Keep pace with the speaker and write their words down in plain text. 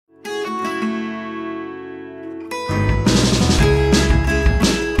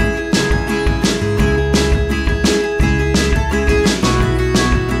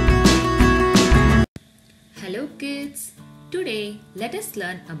let us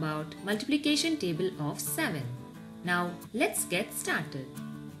learn about multiplication table of 7. Now let's get started.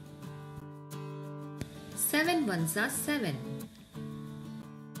 7 ones are 7.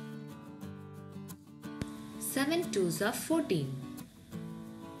 7 twos are 14.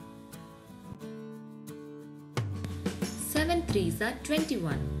 7 threes are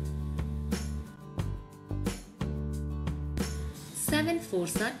 21. 7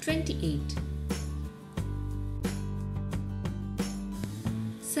 fours are 28.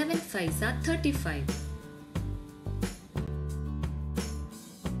 7 fives are 35.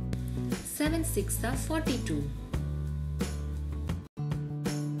 7 sixes are 42.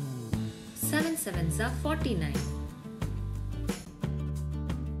 7 sevens are 49.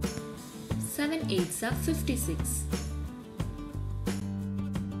 7 eights are 56.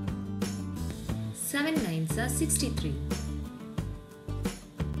 7 nines are 63.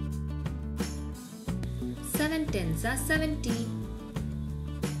 7 tens are 70.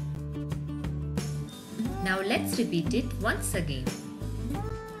 Now let's repeat it once again.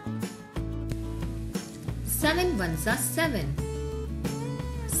 7 ones are 7.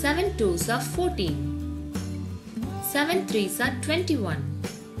 7 twos are 14. 7 threes are 21.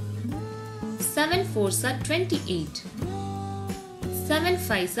 7 fours are 28. 7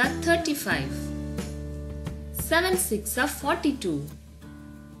 fives are 35. 7 sixes are 42.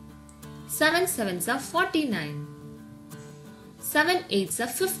 7 sevens are 49. 7 eights are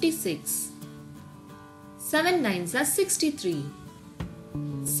 56. 7 nines are 63.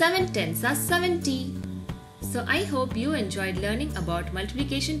 7 tens are 70. So I hope you enjoyed learning about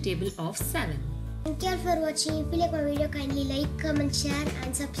multiplication table of 7. Thank you all for watching. If you like my video, kindly like, comment, share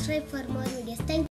and subscribe for more videos. Thank you.